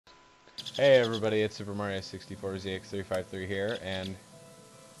Hey everybody, it's Supermario64zx353 here, and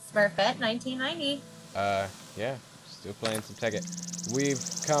Smurfette 1990. yeah, still playing some Tekkit. We've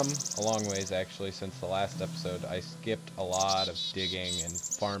come a long ways actually since the last episode. I skipped a lot of digging and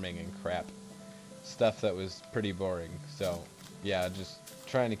farming and crap. Stuff that was pretty boring, so yeah, just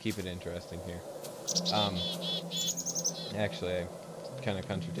trying to keep it interesting here. Um, Actually, I kind of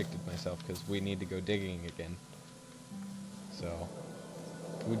contradicted myself because we need to go digging again. So,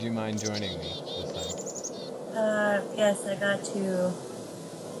 would you mind joining me this time? Yes, I got to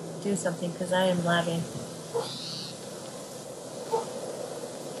do something because I am lagging.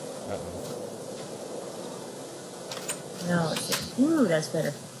 Uh-oh. No, ooh, that's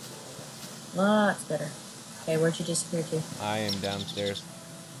better. Lots better. Okay, where'd you disappear to? I am downstairs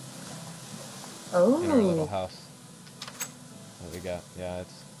in our little Oh, house. What we got? Yeah,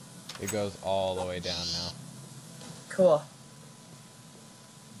 it goes all the way down now. cool.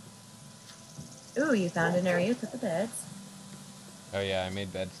 Ooh, you found an area to put the beds. Oh yeah, I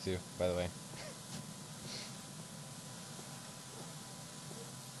made beds too, by the way.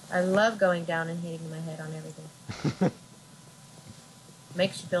 I love going down and hitting my head on everything.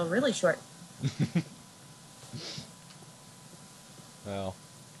 Makes you feel really short. Well,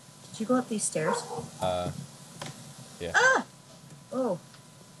 Did you go up these stairs? yeah. Ah! Oh,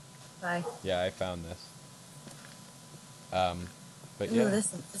 bye. Yeah, I found this. But Ooh, yeah,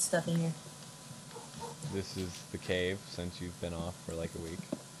 this stuff in here. this is the cave since you've been off for like a week.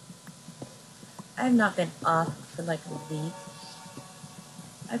 I have not been off for like a week.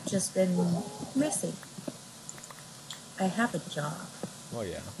 I've just been missing. I have a job. Well,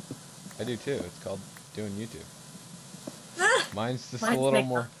 yeah, I do too. It's called doing YouTube. Ah! Mine's just a Mine's little make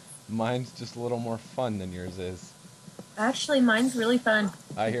more. Mine's just a little more fun than yours is. Actually, mine's really fun.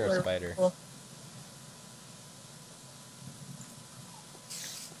 I hear People a are spider. cool.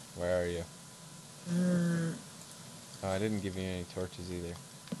 Where are you? Mm, Oh, I didn't give you any torches either.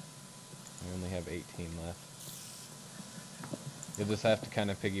 I only have 18 left. You'll just have to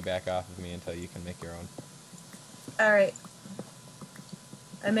kind of piggyback off of me until you can make your own. Alright.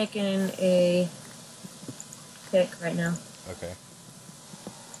 I'm making a pick right now. Okay.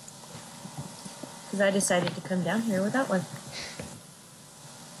 Because I decided to come down here without one.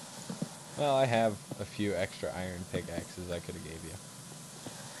 Well, I have a few extra iron pickaxes I could have gave you.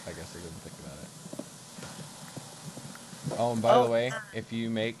 I guess I didn't think about it. Oh, and by the Oh, way, if you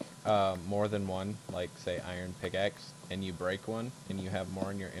make more than one, like say iron pickaxe, and you break one, and you have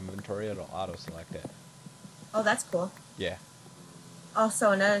more in your inventory, it'll auto-select it. oh, that's cool. Yeah.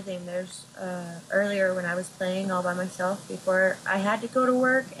 Also, another thing, there's, earlier when I was playing all by myself, before I had to go to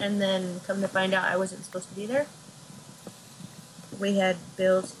work, and then come to find out I wasn't supposed to be there, we had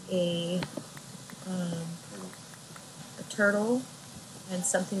built a turtle and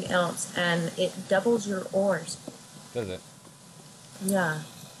something else, and it doubles your ores. Does it? Yeah.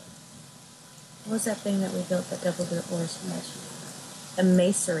 What was that thing that we built that doubled your ores so much? A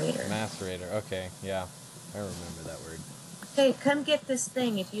macerator. Macerator. Okay, yeah. I remember that word. Hey, come get this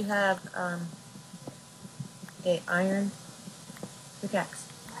thing if you have a iron pickaxe.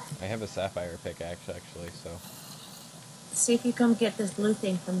 I have a sapphire pickaxe, actually, so... See if you come get this blue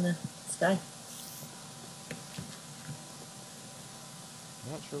thing from the sky.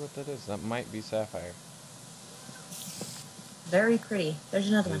 I'm not sure what that is. That might be sapphire. Very pretty. There's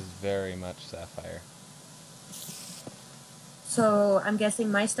another It one. is very much sapphire. So I'm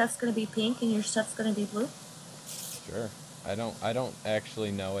guessing my stuff's gonna be pink and your stuff's gonna be blue? Sure. I don't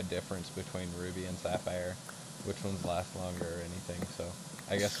actually know a difference between ruby and sapphire, which ones last longer or anything, so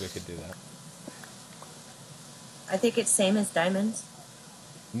I guess we could do that. I think it's same as diamonds.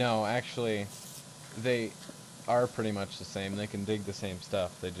 No, actually, they are pretty much the same. They can dig the same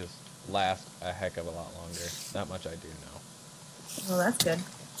stuff. They just last a heck of a lot longer. That much I do know. Well, that's good.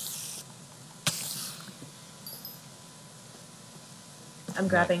 I'm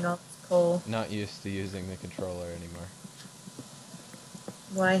grabbing all this coal. Not used to using the controller anymore.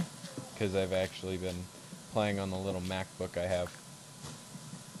 Why? Because I've actually been playing on the little MacBook I have.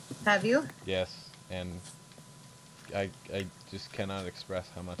 Have you? Yes, and I just cannot express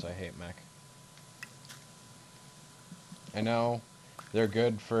how much I hate Mac. I know they're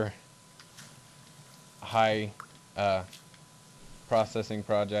good for high processing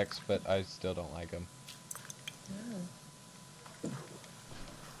projects, but I still don't like them. Oh.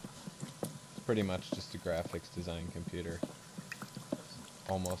 It's pretty much just a graphics design computer.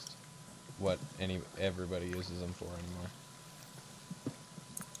 Almost what everybody uses them for anymore.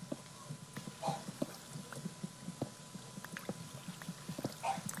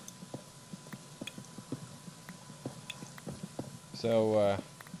 So,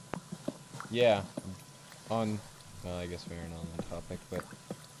 yeah, on, well, I guess we aren't on that topic, but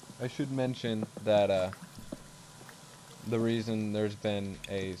I should mention that the reason there's been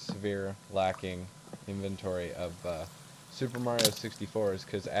a severe lacking inventory of Super Mario 64 is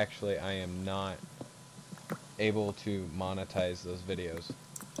because actually I am not able to monetize those videos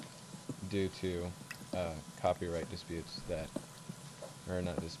due to copyright disputes that, or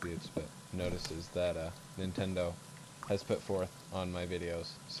not disputes, but notices that Nintendo has put forth on my videos.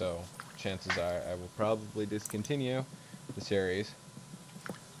 So chances are I will probably discontinue the series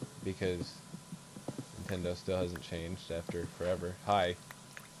because Nintendo still hasn't changed after forever. Hi.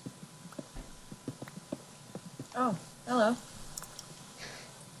 Oh, hello.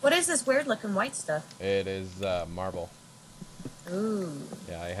 What is this weird looking white stuff? It is marble. Ooh.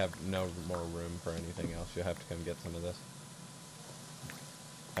 Yeah, I have no more room for anything else. You'll have to come get some of this.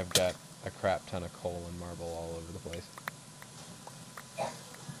 I've got a crap ton of coal and marble all over the place.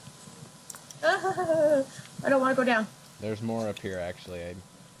 I don't want to go down. There's more up here, actually. I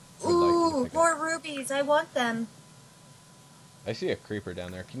would like you to Ooh, pick more up. rubies. I want them. I see a creeper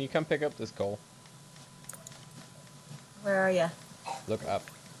down there. Can you come pick up this coal? Where are you? Look up.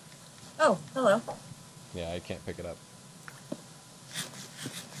 Oh, hello. Yeah, I can't pick it up.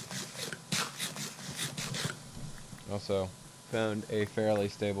 Also, found a fairly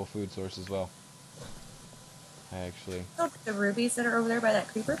stable food source as well. I actually... Oh, the rubies that are over there by that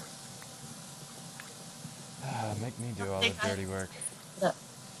creeper? make me do all the dirty work. Look.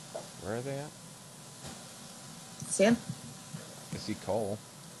 Where are they at? See him? I see coal.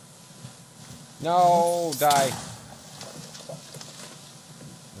 No! Die!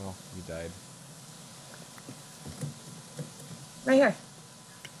 No, you died. Right here.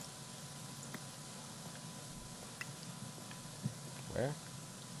 Where?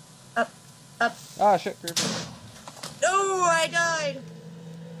 Up. Up. Ah, shit, creeper. No, I died.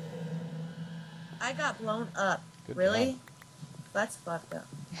 I got blown up. Good really? job. That's fucked up.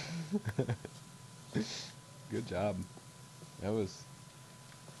 Good job. That was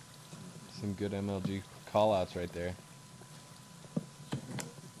some good MLG callouts right there.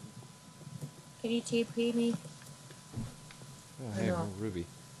 Can you TP me? Oh, hey, more ruby.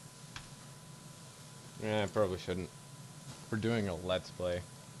 Yeah, I probably shouldn't. We're doing a Let's Play.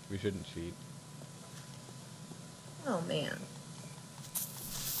 We shouldn't cheat. Oh, man.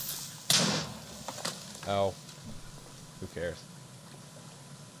 Oh. Who cares?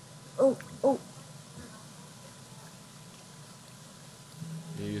 Oh, oh.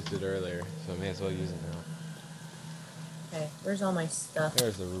 You used it earlier, so I may as well use it now. Okay, where's all my stuff?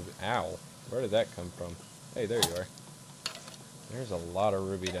 There's the ruby. Ow. Where did that come from? Hey, there you are. There's a lot of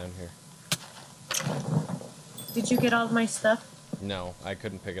ruby down here. Did you get all of my stuff? No, I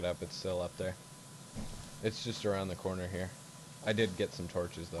couldn't pick it up. It's still up there. It's just around the corner here. I did get some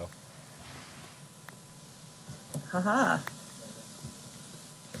torches, though. Haha.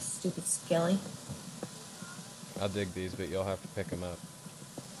 Stupid skelly. I'll dig these, but you'll have to pick them up.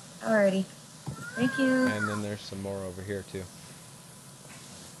 Alrighty. Thank you. And then there's some more over here, too.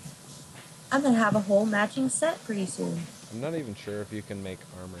 I'm gonna have a whole matching set pretty soon. I'm not even sure if you can make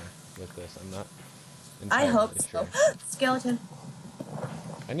armor with this. I'm not I entirely hope sure. so. Skeleton.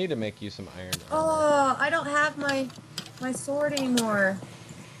 I need to make you some iron armor. Oh, I don't have my sword anymore.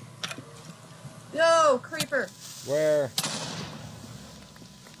 Yo, creeper. Where?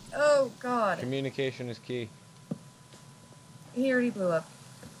 Oh, God. Communication is key. He already blew up.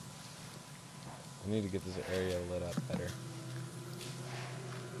 I need to get this area lit up better.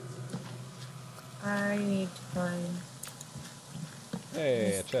 I need to find...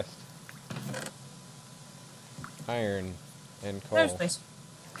 Hey, a chest. Iron and coal. There's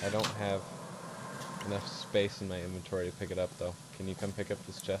my... I don't have enough space in my inventory to pick it up, though. Can you come pick up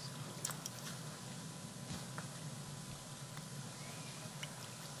this chest?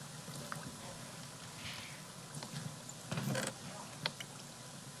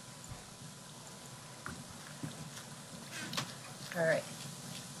 Alright.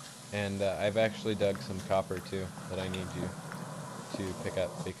 And I've actually dug some copper, too, that I need you to pick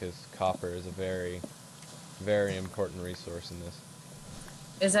up, because copper is a very, very important resource in this.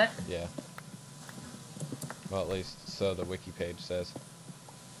 Is it? Yeah. Well, at least so the wiki page says.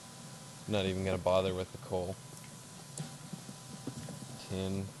 I'm not even going to bother with the coal.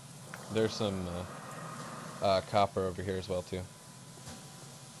 Tin. There's some copper over here as well, too.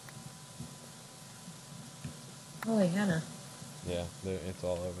 Holy Hannah. Yeah, it's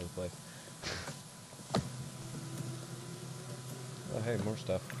all over the place. Oh, hey, more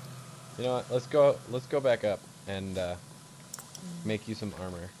stuff. You know what? Let's go back up and make you some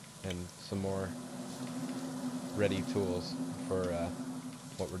armor and some more ready tools for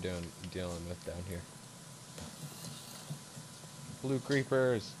what we're dealing with down here. Blue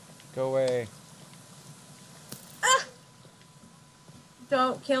creepers, go away. Ah!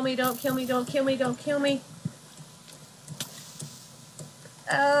 Don't kill me, don't kill me, don't kill me, don't kill me.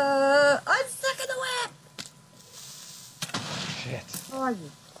 I'm stuck in the web! Shit. How are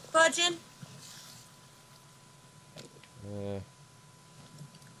you? Budging?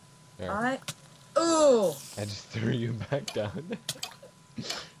 There. Ooh! I just threw you back down.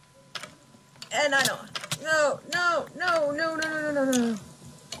 And I don't. No, no, no, no, no, no, no, no, no.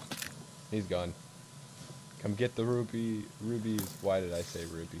 He's gone. Come get the rubies. Why did I say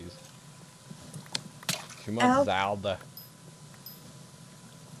rubies? Too much Ow. Zelda.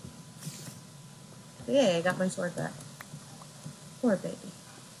 Yeah, I got my sword back. Poor baby.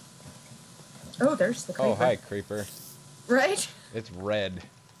 Oh, there's the creeper. Oh, hi, creeper. Right? It's red.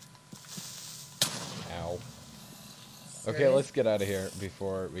 Ow. Okay, Serious? let's get out of here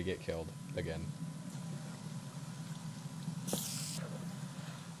before we get killed again.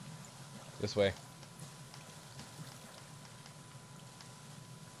 This way.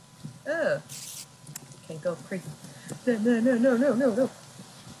 Oh. Can't go creepy. No, no, no, no, no, no, no.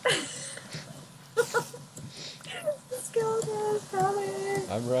 The skeleton is coming.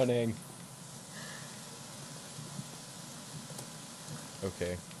 I'm running.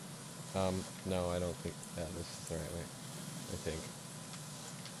 Okay. No, I don't think this is the right way. I think.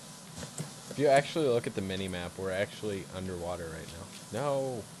 If you actually look at the mini-map, we're actually underwater right now.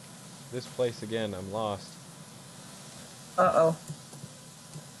 No! This place again, I'm lost. Uh-oh.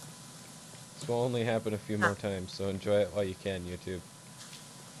 This will only happen a few more times, so enjoy it while you can, YouTube.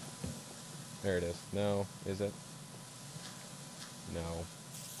 There it is. No, is it? No,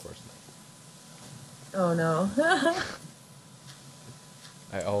 of course not. Oh no.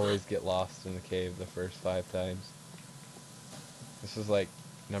 I always get lost in the cave the first 5 times. This is like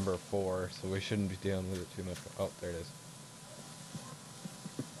number 4, so we shouldn't be dealing with it too much. Oh, there it is.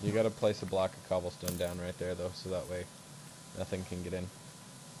 You gotta place a block of cobblestone down right there, though, so that way nothing can get in.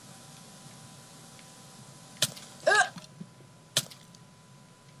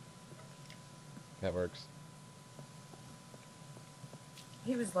 That works.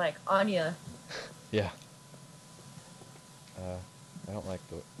 He was like, Anya. Yeah. I don't like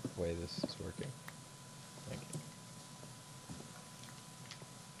the way this is working. Thank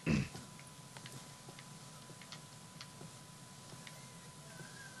you.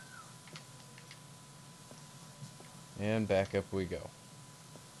 And back up we go.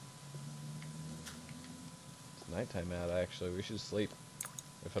 It's nighttime out, actually. We should sleep,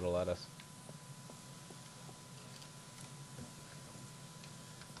 if it'll let us.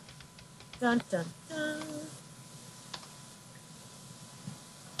 Dun dun dun.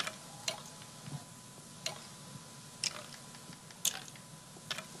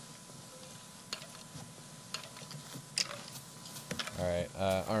 Alright,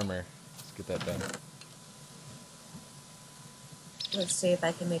 armor. Let's get that done. Let's see if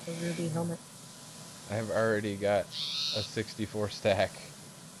I can make a ruby helmet. I have already got a 64 stack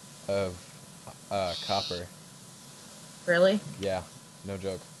of copper. Really? Yeah, no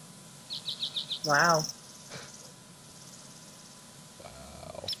joke. Wow.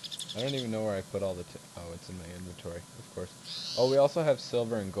 Wow. I don't even know where I put all the oh, it's in my inventory, of course. Oh, we also have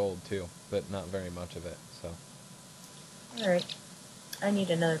silver and gold too, but not very much of it, so. Alright. I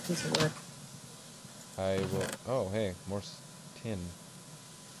need another piece of wood. I will, oh, hey, more tin.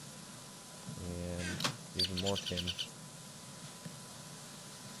 And even more tin.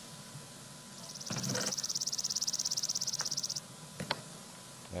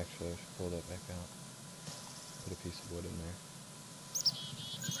 Actually, I should pull that back out. Put a piece of wood in there.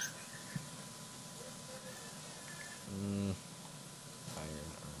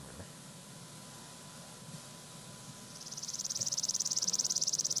 Iron armor.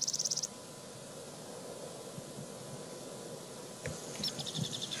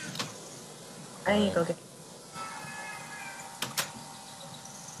 I need to go get...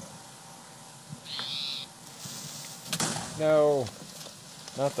 No!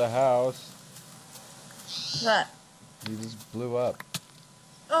 Not the house. What? You just blew up.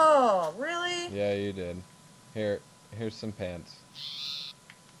 Oh, really? Yeah, you did. Here's some pants.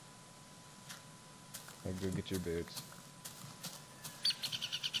 I'll go get your boots.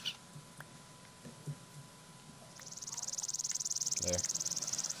 There.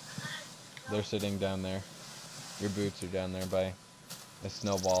 They're sitting down there. Your boots are down there by a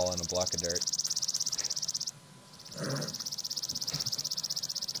snowball and a block of dirt.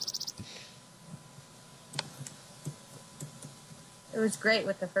 It was great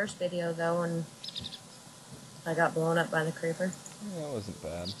with the first video, though, when I got blown up by the creeper. Yeah, that wasn't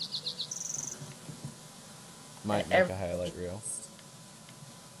bad. Might make a highlight Everything. reel.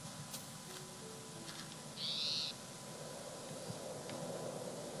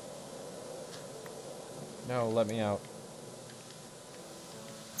 No, let me out.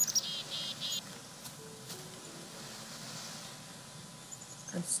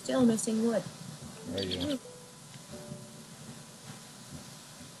 I'm still missing wood. Are you?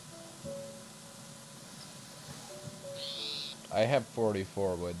 I have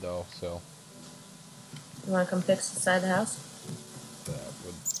 44 wood though, so You want to come fix the side of the house? that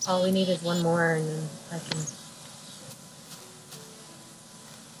would. All we need is one more, and then I can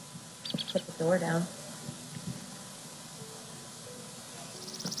put the door down.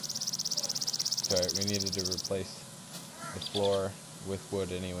 Sorry, we needed to replace the floor with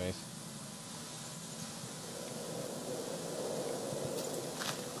wood anyways.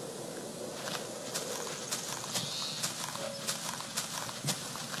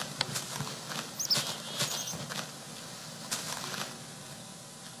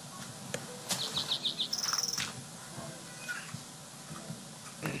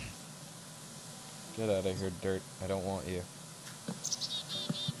 Get out of here, dirt. I don't want you.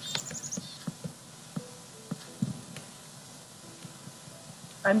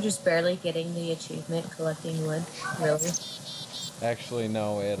 I'm just barely getting the achievement collecting wood, really. Actually,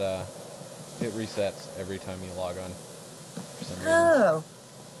 no, it resets every time you log on for some reason. Oh,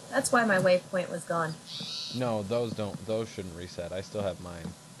 that's why my waypoint was gone. No, those shouldn't reset. I still have mine.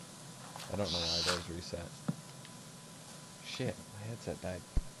 I don't know why those reset. Shit, my headset died.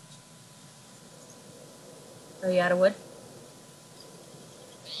 Are you out of wood?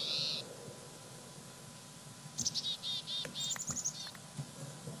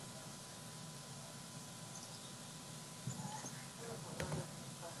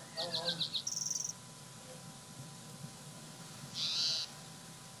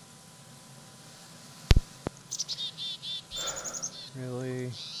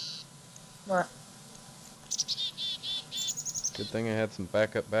 Really? What? Good thing I had some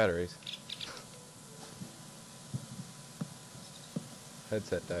backup batteries.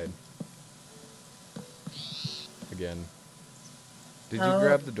 Headset died. Again. Did you Oh,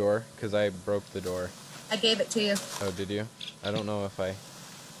 grab the door? Because I broke the door. I gave it to you. Oh, did you? I don't know if I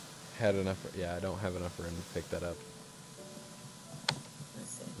had enough. Yeah, I don't have enough room to pick that up. Let's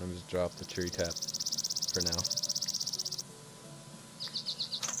see. I'm just drop the tree tap for now.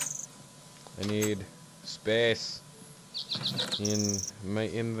 I need space in my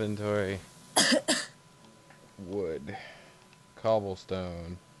inventory. Wood.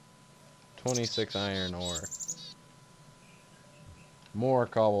 Cobblestone. 26 iron ore. More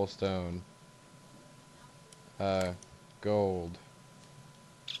cobblestone. Gold.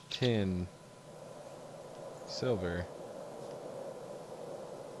 Tin. Silver.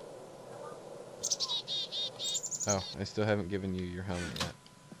 Oh, I still haven't given you your helmet yet.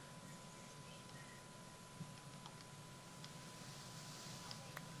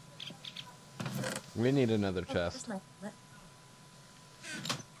 We need another Oh, chest. there's my helmet.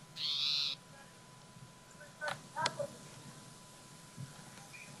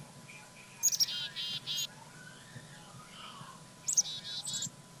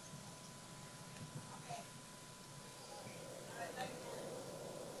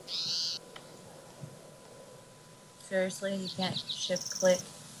 Seriously, you can't shift click.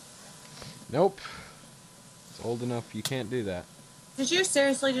 Nope. It's old enough you can't do that. Did you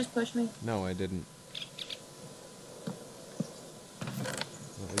seriously just push me? No, I didn't.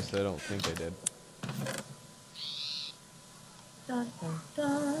 At least I don't think I did. Dun, dun,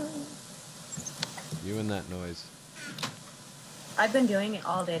 dun. You and that noise. I've been doing it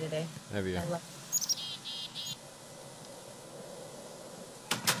all day today. Have you? I love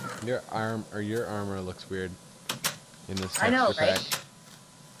Your armor looks weird in this I know, texture right? pack.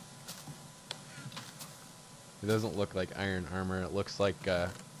 It doesn't look like iron armor. It looks like I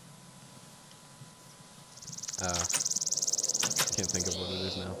can't think of what it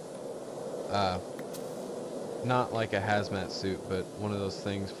is now. Not like a hazmat suit, but one of those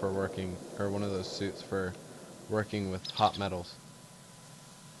things for working, or one of those suits for working with hot metals.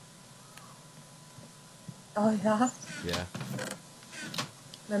 Oh, yeah? Yeah.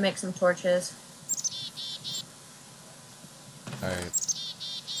 I'm gonna make some torches. Alright.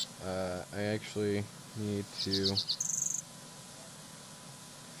 I actually need to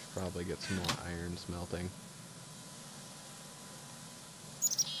probably get some more iron smelting.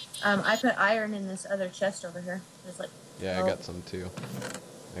 I put iron in this other chest over here. There's like... Yeah, I got some too.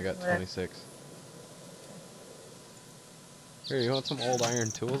 I got 26. Here, you want some old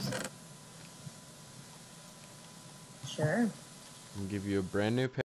iron tools? Sure. and give you a brand new